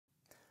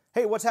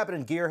Hey, what's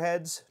happening,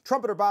 gearheads?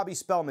 Trumpeter Bobby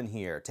Spellman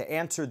here to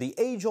answer the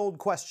age-old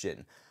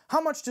question,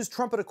 how much does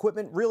trumpet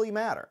equipment really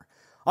matter?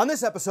 On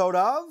this episode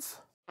of...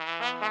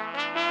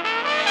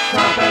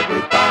 Trumpet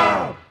with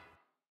Bob!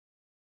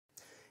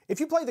 If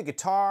you play the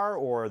guitar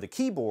or the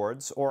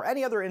keyboards or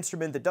any other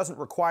instrument that doesn't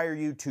require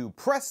you to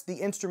press the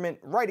instrument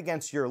right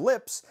against your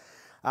lips,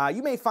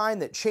 you may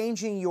find that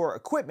changing your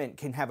equipment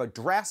can have a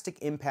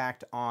drastic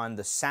impact on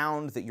the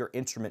sound that your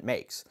instrument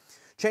makes.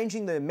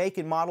 Changing the make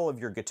and model of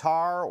your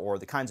guitar or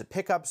the kinds of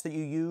pickups that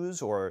you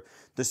use or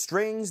the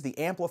strings, the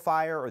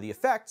amplifier, or the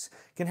effects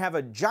can have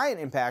a giant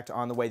impact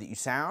on the way that you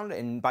sound,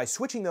 and by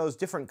switching those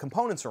different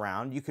components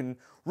around, you can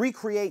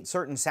recreate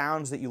certain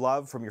sounds that you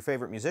love from your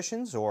favorite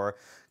musicians or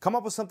come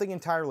up with something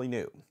entirely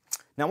new.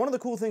 Now, one of the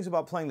cool things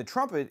about playing the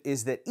trumpet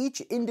is that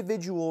each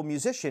individual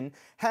musician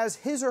has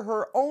his or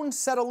her own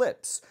set of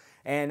lips.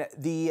 And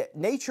the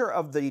nature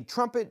of the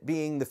trumpet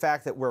being the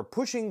fact that we're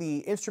pushing the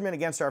instrument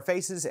against our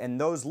faces and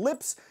those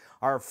lips,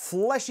 our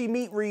fleshy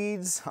meat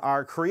reeds,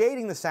 are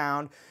creating the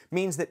sound,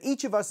 means that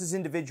each of us as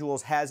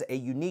individuals has a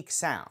unique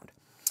sound.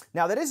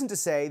 Now, that isn't to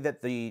say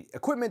that the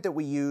equipment that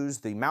we use,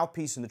 the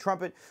mouthpiece and the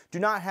trumpet, do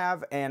not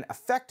have an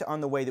effect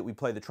on the way that we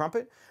play the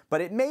trumpet, but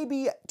it may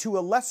be to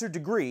a lesser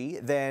degree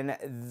than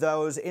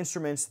those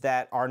instruments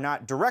that are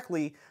not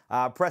directly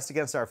pressed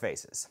against our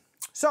faces.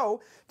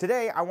 So,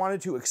 today I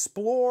wanted to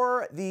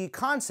explore the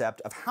concept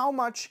of how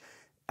much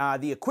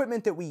the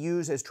equipment that we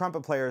use as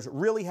trumpet players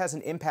really has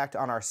an impact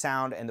on our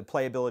sound and the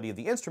playability of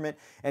the instrument,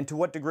 and to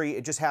what degree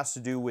it just has to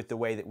do with the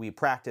way that we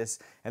practice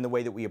and the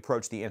way that we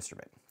approach the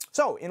instrument.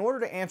 So, in order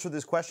to answer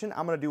this question,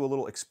 I'm going to do a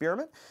little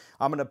experiment.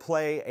 I'm going to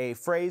play a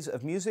phrase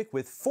of music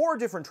with 4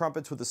 different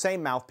trumpets with the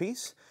same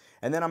mouthpiece,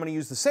 and then I'm going to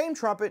use the same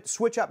trumpet,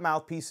 switch up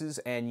mouthpieces,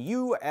 and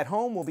you at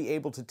home will be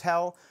able to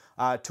tell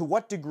to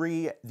what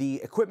degree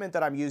the equipment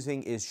that I'm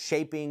using is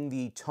shaping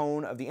the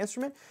tone of the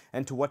instrument,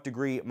 and to what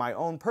degree my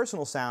own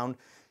personal sound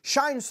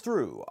shines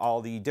through all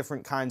the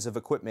different kinds of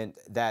equipment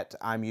that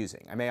I'm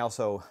using. I may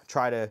also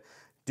try to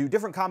do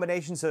different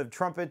combinations of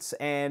trumpets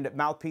and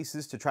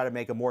mouthpieces to try to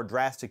make a more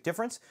drastic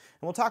difference.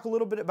 And we'll talk a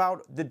little bit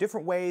about the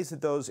different ways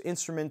that those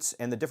instruments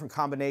and the different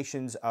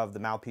combinations of the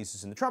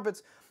mouthpieces and the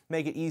trumpets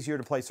make it easier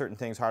to play certain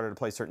things, harder to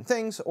play certain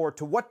things, or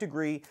to what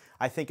degree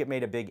I think it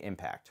made a big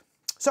impact.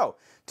 So,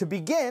 to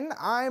begin,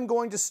 I'm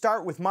going to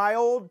start with my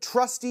old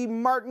trusty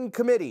Martin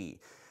Committee.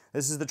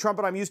 This is the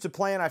trumpet I'm used to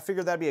playing. I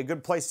figured that'd be a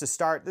good place to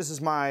start. This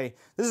is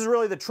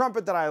really the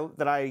trumpet that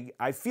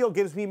I feel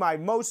gives me my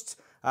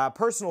most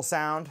personal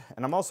sound,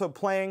 and I'm also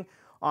playing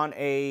on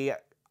a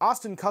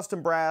Austin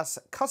Custom Brass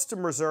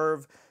Custom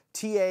Reserve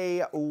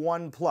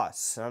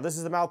TA1+. Now, this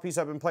is the mouthpiece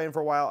I've been playing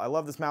for a while. I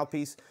love this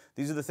mouthpiece.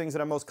 These are the things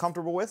that I'm most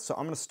comfortable with, so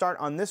I'm going to start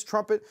on this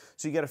trumpet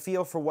so you get a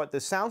feel for what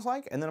this sounds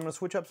like, and then I'm going to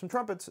switch up some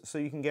trumpets so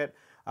you can get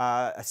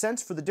a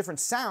sense for the different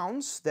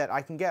sounds that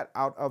I can get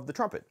out of the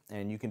trumpet,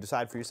 and you can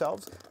decide for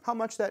yourselves how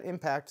much that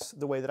impacts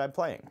the way that I'm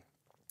playing.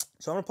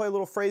 So I'm going to play a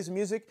little phrase of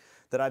music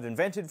that I've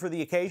invented for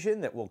the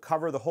occasion that will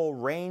cover the whole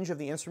range of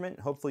the instrument,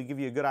 and hopefully give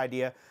you a good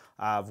idea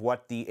of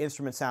what the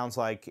instrument sounds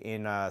like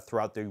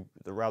throughout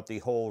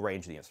the whole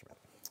range of the instrument.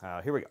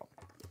 Here we go.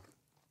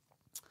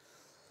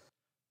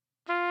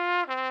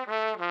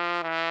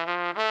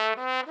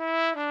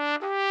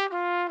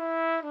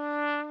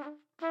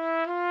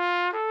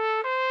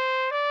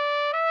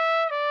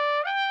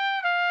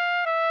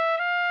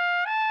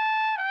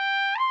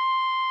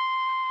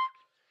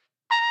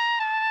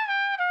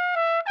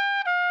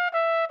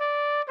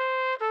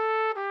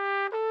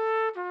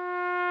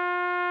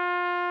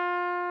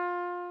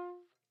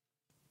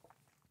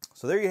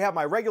 So there you have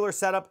my regular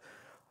setup,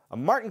 a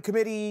Martin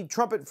Committee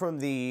trumpet from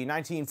the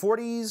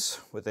 1940s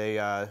with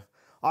a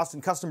Austin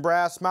Custom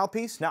Brass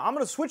mouthpiece. Now I'm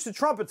going to switch the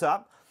trumpets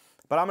up,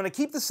 but I'm going to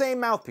keep the same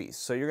mouthpiece.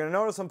 So you're going to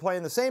notice I'm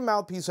playing the same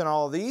mouthpiece in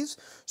all of these,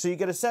 so you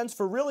get a sense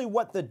for really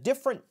what the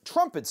different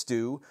trumpets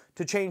do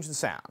to change the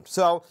sound.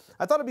 So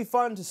I thought it'd be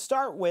fun to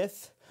start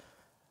with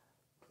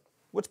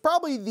what's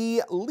probably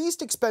the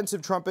least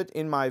expensive trumpet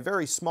in my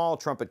very small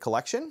trumpet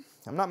collection.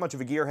 I'm not much of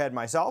a gearhead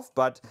myself,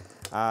 but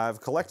I've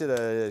collected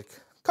a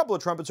couple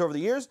of trumpets over the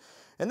years,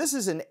 and this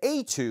is an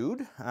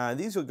etude.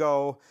 These will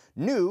go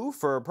new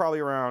for probably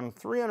around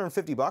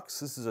 350 bucks.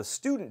 This is a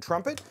student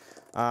trumpet,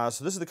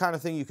 so this is the kind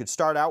of thing you could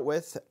start out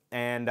with,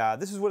 and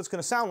this is what it's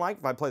going to sound like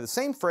if I play the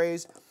same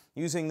phrase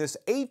using this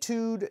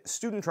etude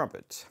student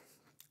trumpet.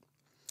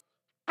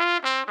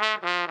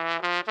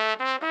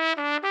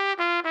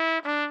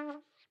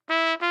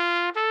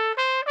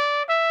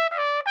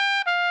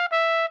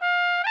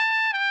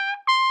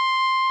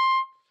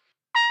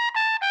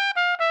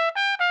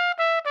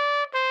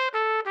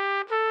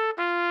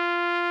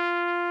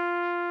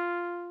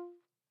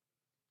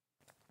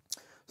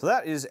 So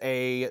that is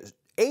a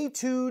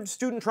etude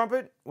student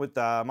trumpet with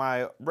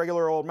my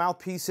regular old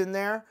mouthpiece in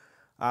there.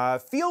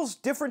 Feels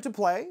different to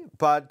play,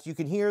 but you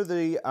can hear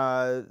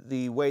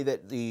the way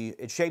that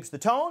it shapes the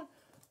tone,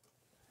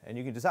 and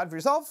you can decide for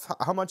yourself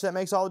how much that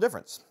makes all the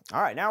difference.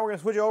 All right, now we're going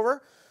to switch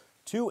over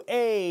to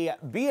a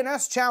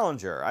B&S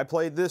Challenger. I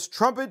played this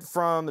trumpet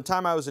from the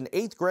time I was in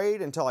 8th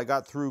grade until I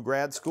got through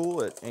grad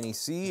school at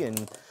NEC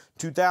in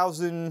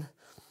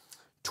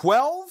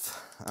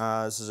 2012.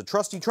 This is a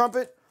trusty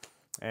trumpet,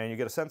 and you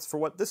get a sense for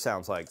what this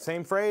sounds like.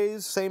 Same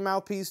phrase, same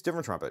mouthpiece,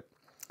 different trumpet.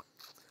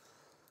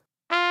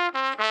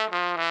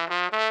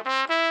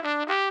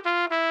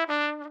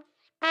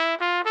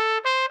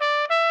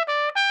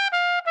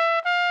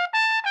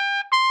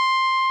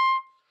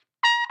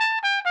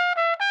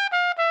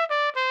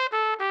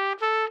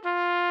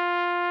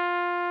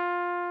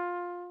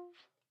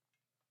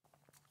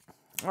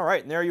 All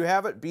right, and there you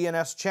have it,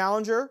 B&S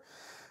Challenger.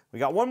 We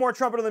got one more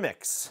trumpet in the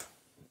mix.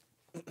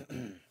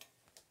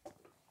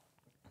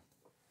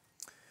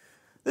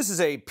 This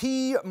is a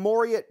P.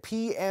 Moriat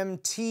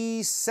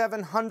PMT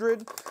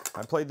 700.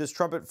 I played this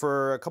trumpet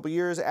for a couple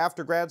years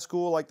after grad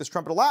school. I like this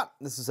trumpet a lot.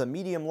 This is a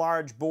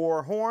medium-large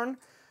bore horn,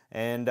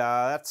 and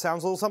that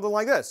sounds a little something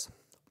like this.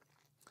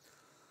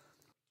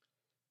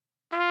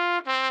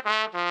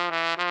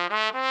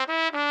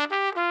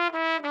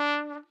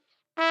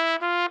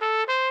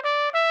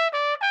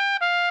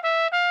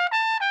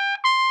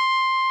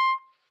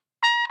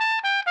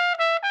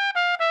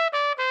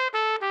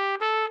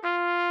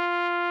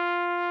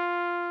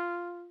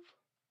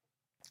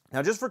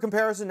 Now, just for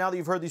comparison, now that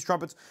you've heard these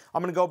trumpets,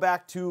 I'm going to go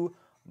back to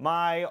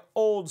my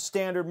old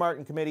standard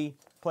Martin Committee,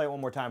 play it one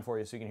more time for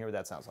you so you can hear what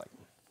that sounds like.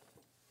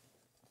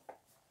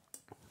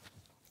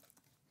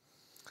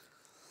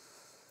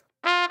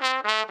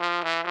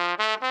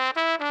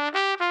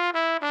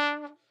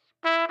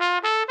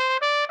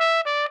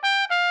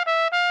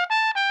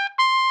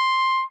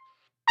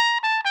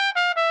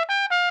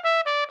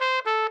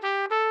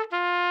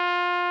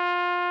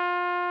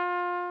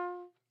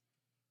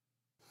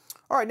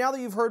 All right, now that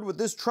you've heard what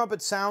this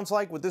trumpet sounds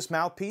like with this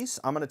mouthpiece,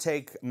 I'm going to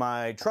take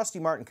my trusty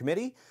Martin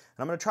Committee, and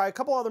I'm going to try a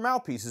couple other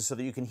mouthpieces so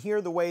that you can hear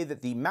the way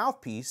that the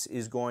mouthpiece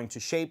is going to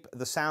shape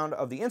the sound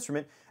of the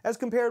instrument as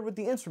compared with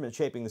the instrument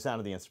shaping the sound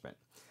of the instrument.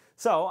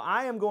 So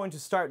I am going to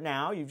start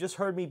now. You've just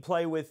heard me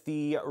play with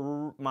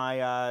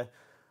my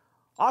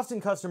Austin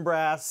Custom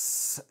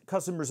Brass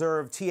Custom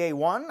Reserve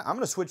TA1. I'm going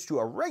to switch to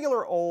a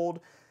regular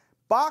old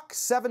Bach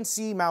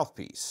 7C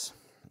mouthpiece.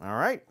 All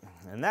right,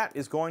 and that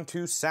is going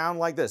to sound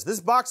like this.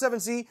 This Bach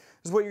 7C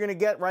is what you're going to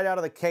get right out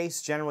of the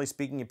case. Generally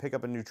speaking, you pick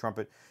up a new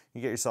trumpet,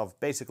 you get yourself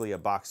basically a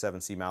Bach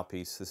 7C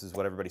mouthpiece. This is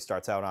what everybody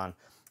starts out on.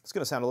 It's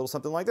going to sound a little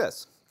something like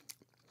this.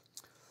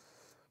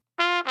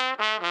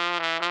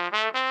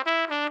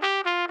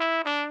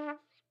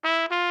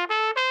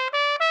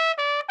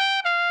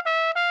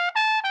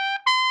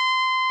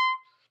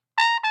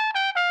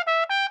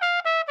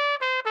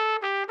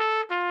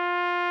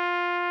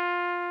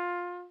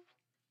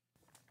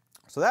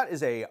 So that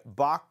is a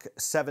Bach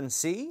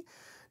 7C.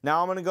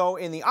 Now I'm going to go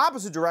in the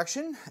opposite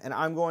direction, and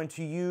I'm going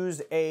to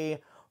use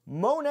a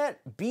Monet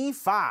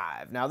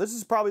B5. Now this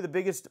is probably the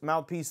biggest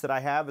mouthpiece that I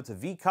have. It's a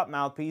V-cup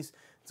mouthpiece.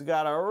 It's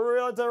got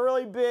a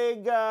really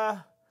big,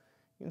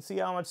 you can see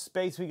how much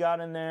space we got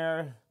in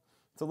there.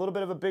 It's a little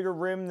bit of a bigger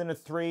rim than a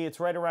 3. It's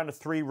right around a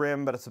 3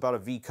 rim, but it's about a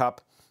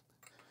V-cup.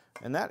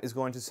 And that is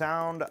going to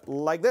sound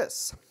like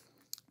this.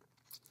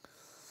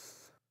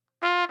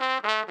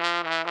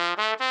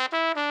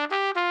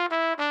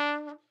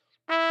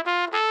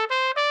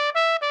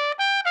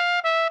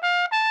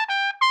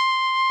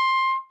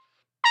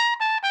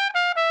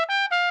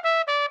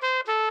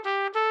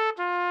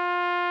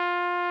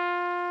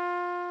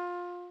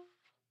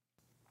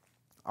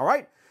 All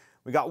right,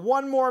 we got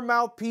one more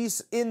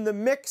mouthpiece in the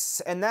mix,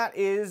 and that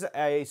is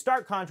a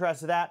stark contrast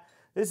to that.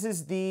 This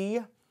is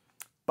the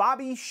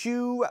Bobby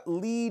Shoe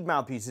lead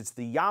mouthpiece. It's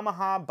the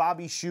Yamaha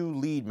Bobby Shoe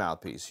lead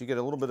mouthpiece. You get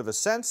a little bit of a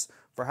sense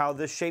for how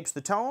this shapes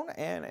the tone,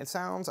 and it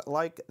sounds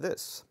like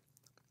this.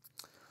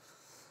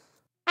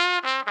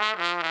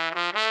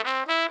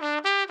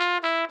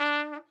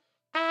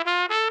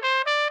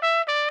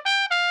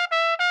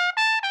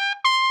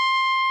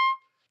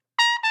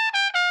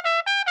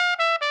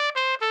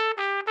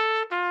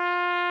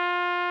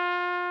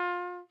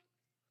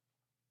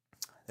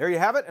 There you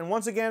have it, and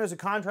once again, as a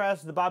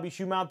contrast to the Bobby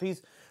Shoe mouthpiece,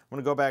 I'm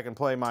going to go back and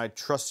play my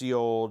trusty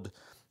old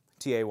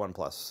TA1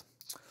 Plus.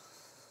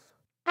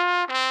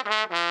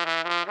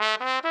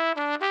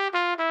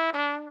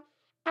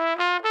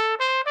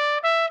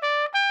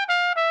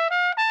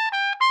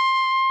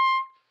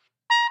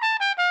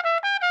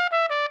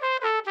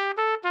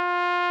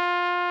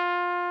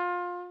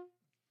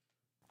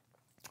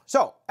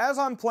 So, as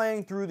I'm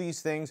playing through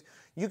these things,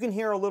 you can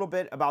hear a little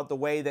bit about the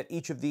way that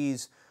each of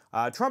these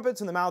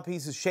trumpets and the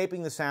mouthpiece is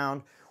shaping the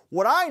sound.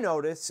 What I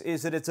notice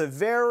is that it's a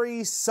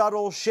very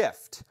subtle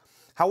shift.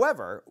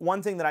 However,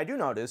 one thing that I do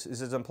notice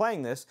is as I'm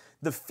playing this,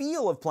 the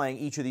feel of playing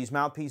each of these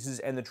mouthpieces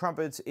and the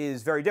trumpets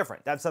is very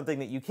different. That's something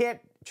that you can't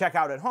check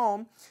out at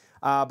home,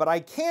 but I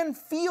can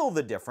feel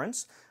the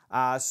difference.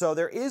 So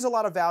there is a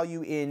lot of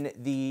value in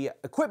the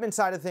equipment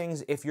side of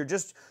things if you're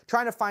just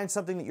trying to find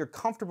something that you're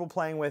comfortable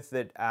playing with,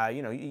 that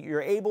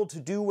you're able to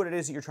do what it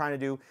is that you're trying to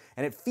do,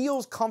 and it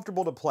feels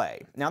comfortable to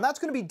play. Now that's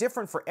going to be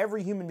different for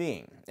every human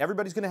being.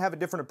 Everybody's going to have a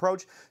different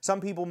approach.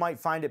 Some people might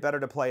find it better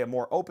to play a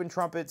more open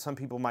trumpet. Some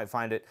people might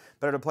find it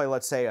better to play,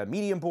 let's say, a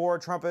medium bore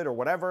trumpet or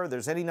whatever.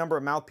 There's any number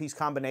of mouthpiece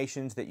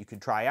combinations that you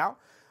could try out.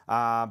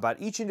 But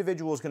each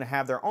individual is going to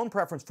have their own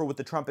preference for what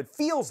the trumpet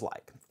feels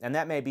like, and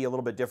that may be a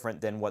little bit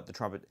different than what the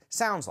trumpet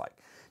sounds like.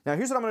 Now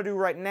here's what I'm going to do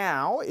right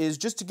now, is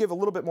just to give a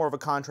little bit more of a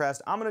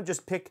contrast, I'm going to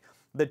just pick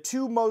the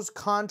two most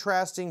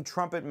contrasting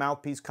trumpet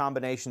mouthpiece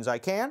combinations I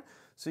can,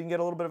 so you can get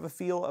a little bit of a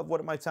feel of what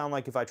it might sound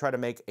like if I try to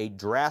make a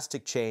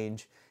drastic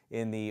change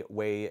in the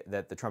way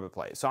that the trumpet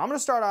plays. So I'm going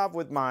to start off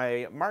with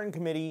my Martin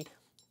Committee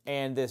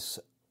and this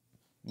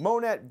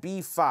Monet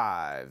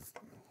B5.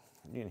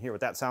 You can hear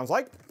what that sounds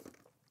like.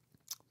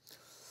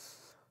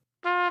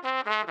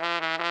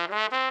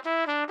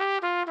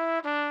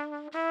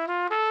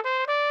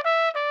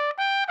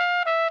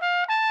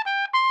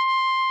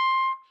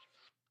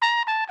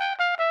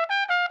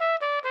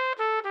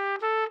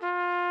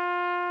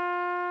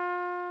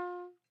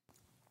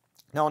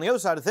 Now on the other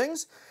side of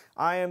things,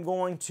 I am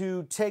going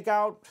to take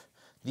out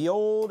the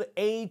old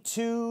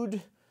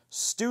Etude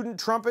student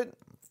trumpet,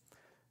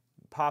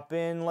 pop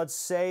in, let's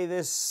say,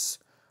 this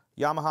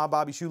Yamaha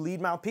Bobby Shoe lead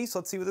mouthpiece.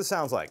 Let's see what this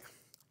sounds like.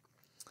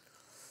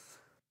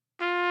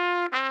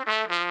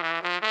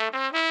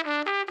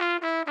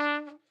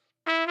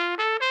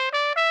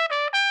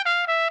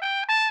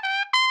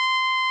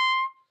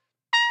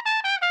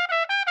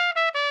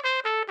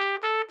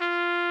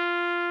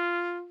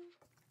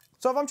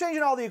 So if I'm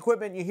changing all the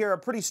equipment, you hear a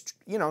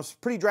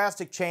pretty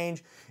drastic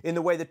change in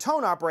the way the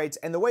tone operates,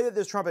 and the way that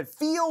this trumpet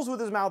feels with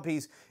this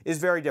mouthpiece is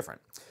very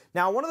different.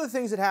 Now, one of the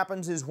things that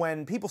happens is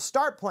when people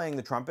start playing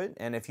the trumpet,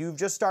 and if you've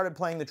just started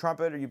playing the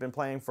trumpet or you've been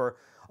playing for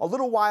a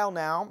little while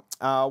now,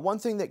 one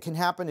thing that can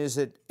happen is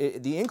that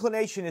the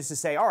inclination is to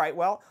say, all right,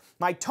 well,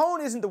 my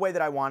tone isn't the way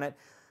that I want it.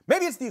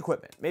 Maybe it's the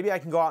equipment. Maybe I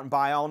can go out and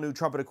buy all new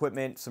trumpet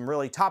equipment, some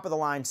really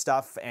top-of-the-line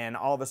stuff, and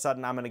all of a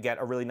sudden I'm going to get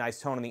a really nice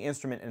tone on the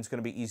instrument and it's going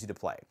to be easy to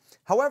play.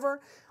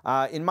 However,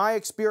 in my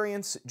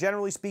experience,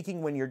 generally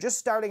speaking, when you're just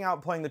starting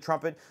out playing the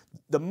trumpet,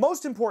 the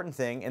most important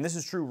thing, and this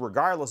is true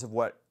regardless of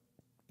what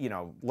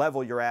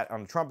level you're at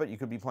on the trumpet, you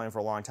could be playing for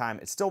a long time,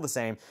 it's still the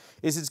same,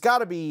 is it's got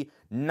to be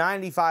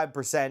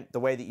 95% the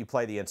way that you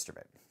play the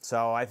instrument.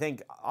 So I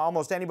think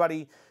almost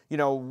anybody,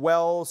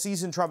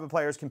 well-seasoned trumpet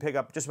players can pick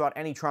up just about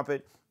any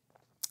trumpet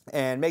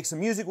and make some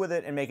music with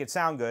it and make it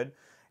sound good.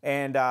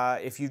 And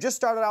if you just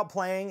started out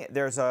playing,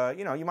 there's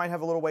you might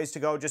have a little ways to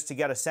go just to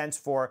get a sense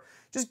for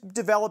just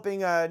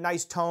developing a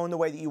nice tone the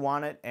way that you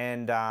want it,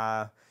 and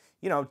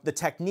the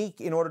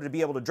technique in order to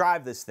be able to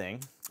drive this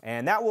thing.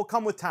 And that will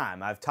come with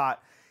time. I've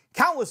taught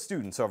countless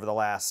students over the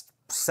last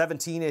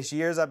 17-ish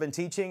years I've been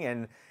teaching,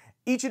 and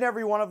each and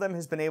every one of them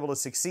has been able to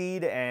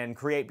succeed and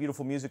create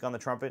beautiful music on the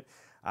trumpet.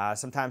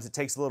 Sometimes it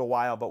takes a little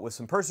while, but with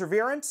some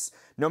perseverance,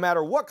 no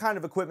matter what kind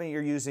of equipment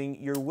you're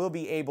using, you will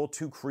be able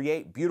to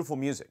create beautiful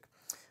music.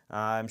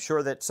 I'm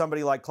sure that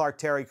somebody like Clark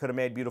Terry could have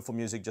made beautiful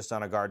music just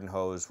on a garden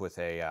hose with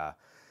a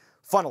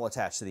funnel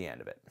attached to the end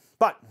of it.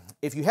 But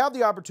if you have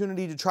the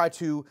opportunity to try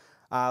to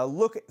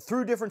look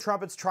through different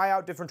trumpets, try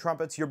out different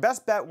trumpets, your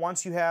best bet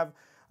once you have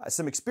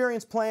some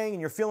experience playing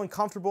and you're feeling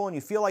comfortable and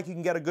you feel like you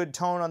can get a good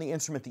tone on the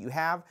instrument that you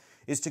have,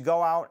 is to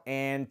go out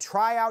and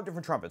try out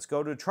different trumpets.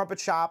 Go to trumpet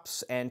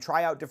shops and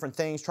try out different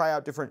things, try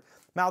out different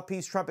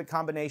mouthpiece trumpet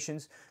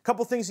combinations. A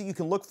couple things that you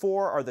can look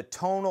for are the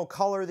tonal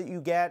color that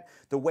you get,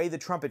 the way the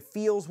trumpet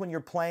feels when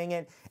you're playing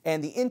it,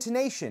 and the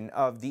intonation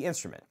of the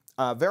instrument.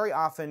 Very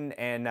often,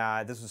 and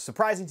this was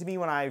surprising to me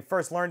when I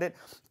first learned it,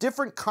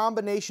 different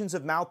combinations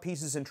of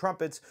mouthpieces and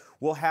trumpets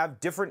will have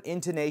different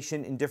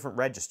intonation in different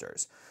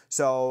registers.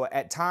 So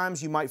at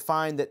times you might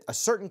find that a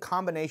certain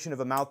combination of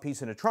a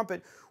mouthpiece and a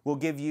trumpet will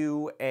give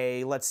you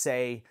a, let's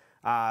say,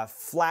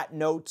 flat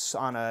notes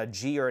on a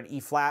G or an E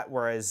flat,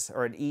 or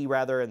an E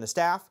rather in the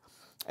staff.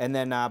 And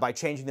then by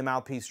changing the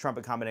mouthpiece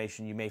trumpet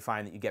combination, you may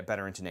find that you get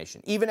better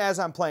intonation. Even as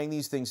I'm playing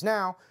these things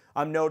now,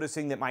 I'm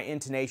noticing that my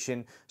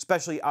intonation,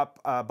 especially up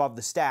above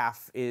the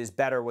staff, is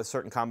better with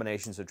certain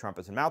combinations of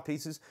trumpets and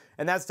mouthpieces,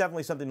 and that's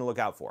definitely something to look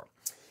out for.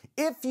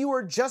 If you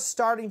are just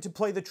starting to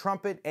play the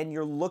trumpet and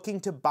you're looking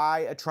to buy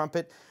a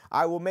trumpet,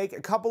 I will make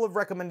a couple of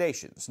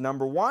recommendations.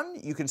 Number one,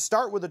 you can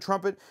start with a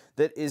trumpet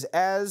that is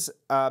as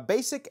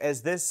basic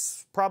as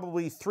this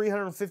probably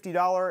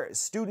 $350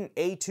 student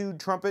Etude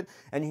trumpet,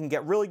 and you can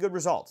get really good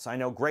results. I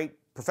know great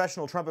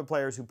professional trumpet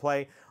players who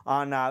play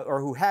on, or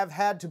who have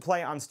had to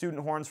play on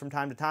student horns from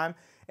time to time,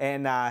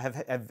 and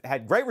have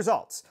had great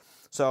results.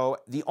 So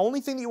the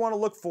only thing that you want to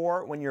look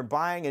for when you're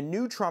buying a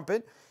new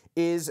trumpet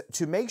is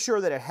to make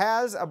sure that it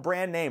has a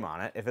brand name on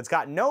it. If it's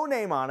got no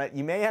name on it,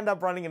 you may end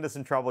up running into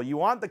some trouble. You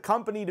want the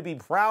company to be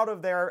proud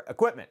of their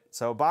equipment.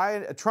 So buy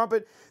a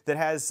trumpet that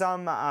has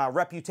some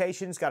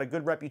reputation, it's got a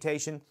good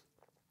reputation.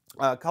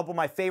 A couple of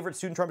my favorite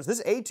student trumpets,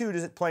 this Etude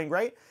is playing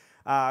great.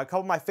 A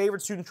couple of my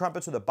favorite student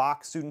trumpets are the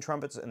Bach student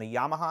trumpets and the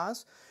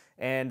Yamahas.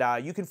 and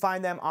you can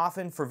find them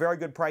often for very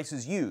good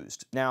prices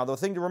used. Now, the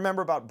thing to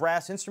remember about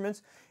brass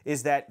instruments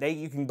is that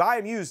you can buy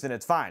them used and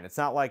it's fine. It's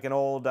not like an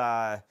old,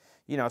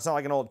 it's not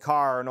like an old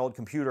car or an old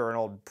computer or an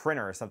old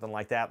printer or something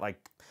like that.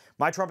 Like,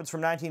 my trumpet's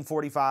from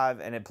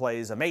 1945 and it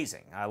plays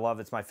amazing. I love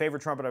it. It's my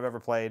favorite trumpet I've ever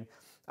played.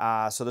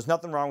 So there's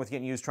nothing wrong with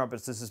getting used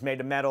trumpets. This is made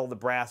of metal. The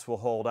brass will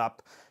hold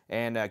up,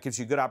 and gives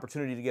you a good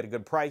opportunity to get a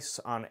good price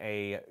on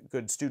a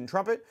good student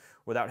trumpet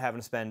without having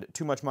to spend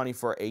too much money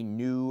for a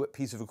new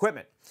piece of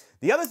equipment.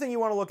 The other thing you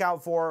want to look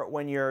out for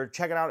when you're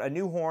checking out a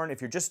new horn,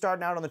 if you're just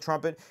starting out on the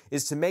trumpet,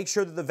 is to make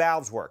sure that the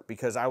valves work,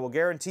 because I will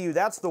guarantee you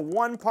that's the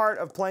one part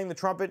of playing the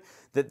trumpet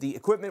that the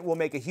equipment will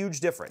make a huge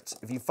difference.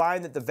 If you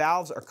find that the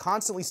valves are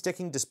constantly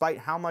sticking despite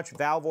how much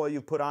valve oil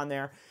you put on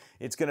there,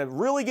 it's going to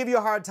really give you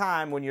a hard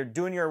time when you're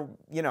doing your,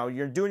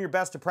 you're doing your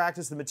best to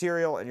practice the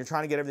material and you're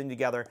trying to get everything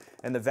together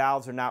and the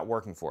valves are not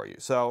working for you.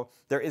 So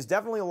there is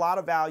definitely a lot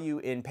of value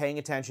in paying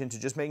attention to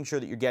just making sure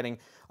that you're getting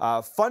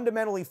a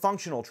fundamentally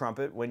functional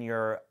trumpet when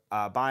you're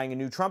buying a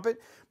new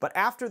trumpet. But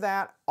after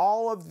that,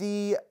 all of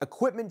the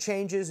equipment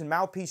changes and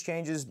mouthpiece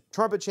changes,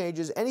 trumpet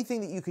changes,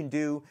 anything that you can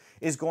do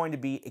is going to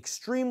be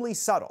extremely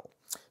subtle.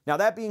 Now,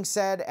 that being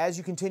said, as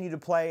you continue to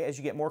play, as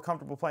you get more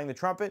comfortable playing the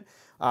trumpet,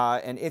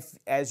 and if,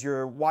 as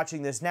you're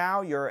watching this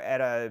now, you're at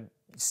a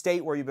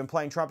state where you've been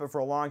playing trumpet for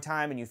a long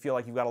time and you feel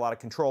like you've got a lot of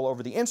control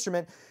over the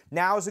instrument,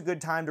 now is a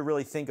good time to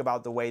really think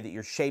about the way that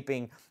you're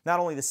shaping not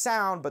only the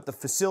sound, but the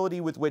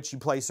facility with which you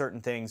play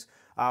certain things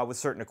with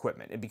certain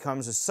equipment. It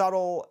becomes a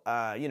subtle,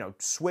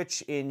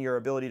 switch in your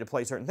ability to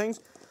play certain things.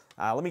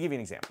 Let me give you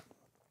an example.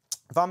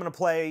 If I'm going to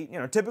play,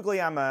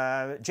 typically I'm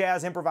a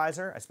jazz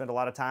improviser. I spend a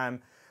lot of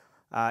time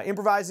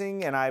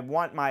improvising, and I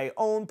want my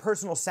own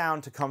personal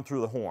sound to come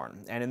through the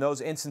horn. And in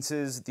those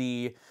instances,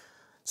 the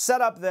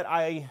setup that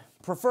I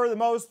prefer the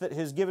most, that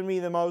has given me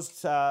the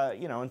most,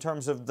 in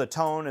terms of the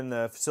tone and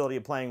the facility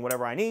of playing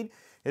whatever I need,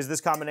 is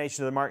this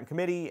combination of the Martin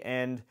Committee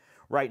and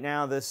right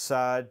now this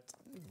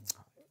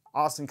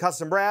Austin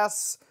Custom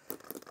Brass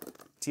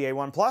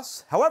TA1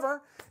 Plus.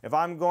 However, if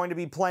I'm going to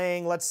be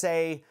playing, let's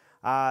say,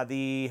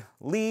 the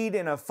lead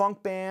in a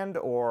funk band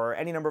or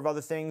any number of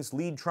other things,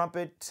 lead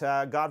trumpet,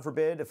 God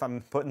forbid, if I'm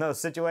put in those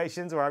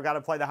situations where I've got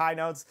to play the high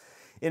notes.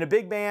 In a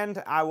big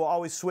band, I will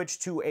always switch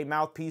to a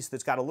mouthpiece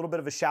that's got a little bit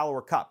of a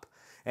shallower cup.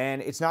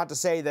 And it's not to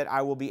say that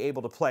I will be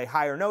able to play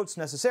higher notes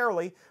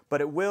necessarily,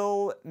 but it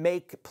will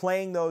make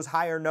playing those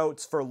higher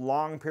notes for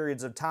long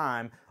periods of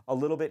time a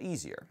little bit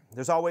easier.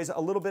 There's always a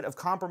little bit of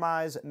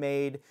compromise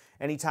made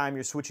anytime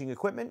you're switching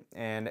equipment,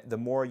 and the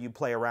more you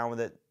play around with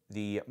it,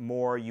 the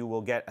more you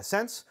will get a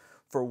sense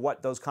for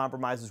what those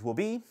compromises will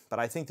be. But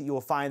I think that you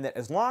will find that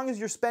as long as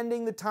you're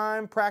spending the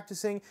time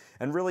practicing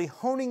and really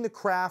honing the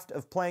craft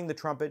of playing the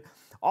trumpet,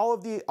 all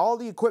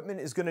the equipment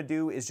is going to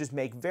do is just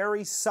make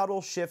very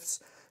subtle shifts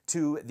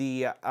to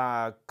the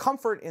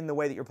comfort in the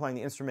way that you're playing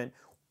the instrument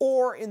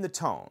or in the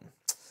tone.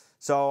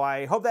 So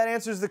I hope that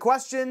answers the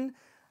question.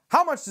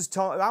 How much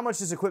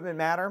does equipment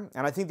matter?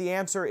 And I think the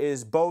answer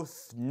is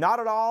both not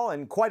at all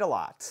and quite a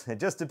lot. It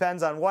just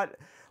depends on what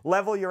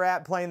level you're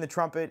at playing the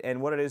trumpet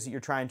and what it is that you're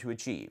trying to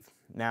achieve.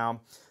 Now,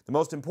 the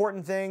most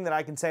important thing that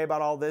I can say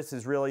about all this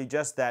is really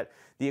just that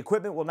the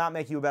equipment will not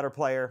make you a better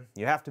player.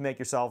 You have to make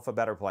yourself a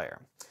better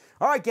player.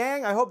 All right,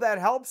 gang, I hope that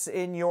helps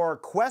in your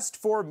quest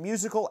for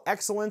musical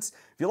excellence.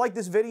 If you like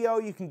this video,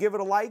 you can give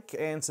it a like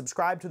and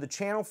subscribe to the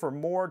channel for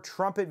more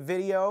trumpet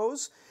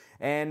videos.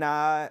 And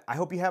I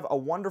hope you have a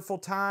wonderful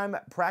time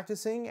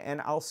practicing, and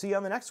I'll see you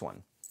on the next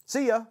one.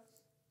 See ya!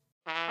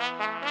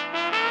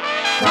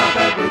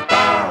 Trumpet with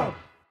Bob.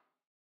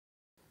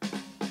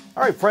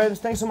 All right, friends,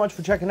 thanks so much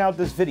for checking out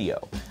this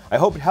video. I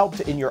hope it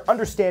helped in your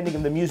understanding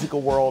of the musical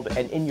world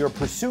and in your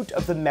pursuit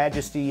of the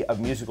majesty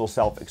of musical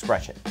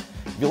self-expression.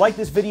 If you like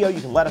this video,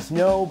 you can let us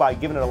know by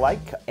giving it a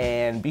like,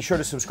 and be sure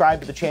to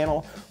subscribe to the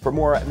channel for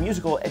more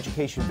musical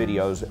education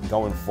videos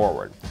going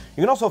forward.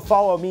 You can also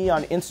follow me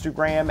on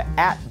Instagram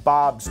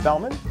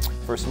 @BobSpellman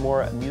for some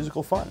more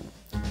musical fun.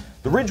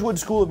 The Ridgewood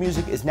School of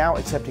Music is now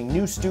accepting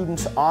new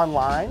students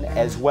online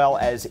as well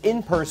as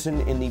in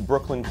person in the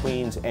Brooklyn,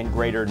 Queens, and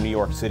greater New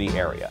York City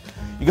area.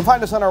 You can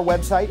find us on our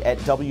website at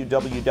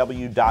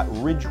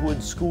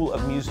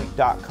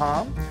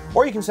www.ridgewoodschoolofmusic.com,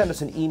 or you can send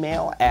us an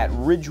email at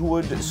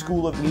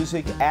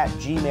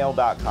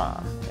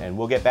ridgewoodschoolofmusic@gmail.com, and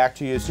we'll get back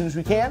to you as soon as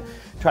we can,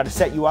 try to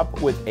set you up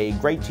with a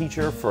great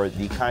teacher for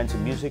the kinds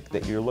of music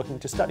that you're looking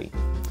to study.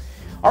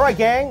 All right,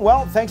 gang,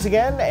 well, thanks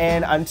again,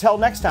 and until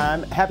next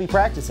time, happy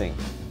practicing.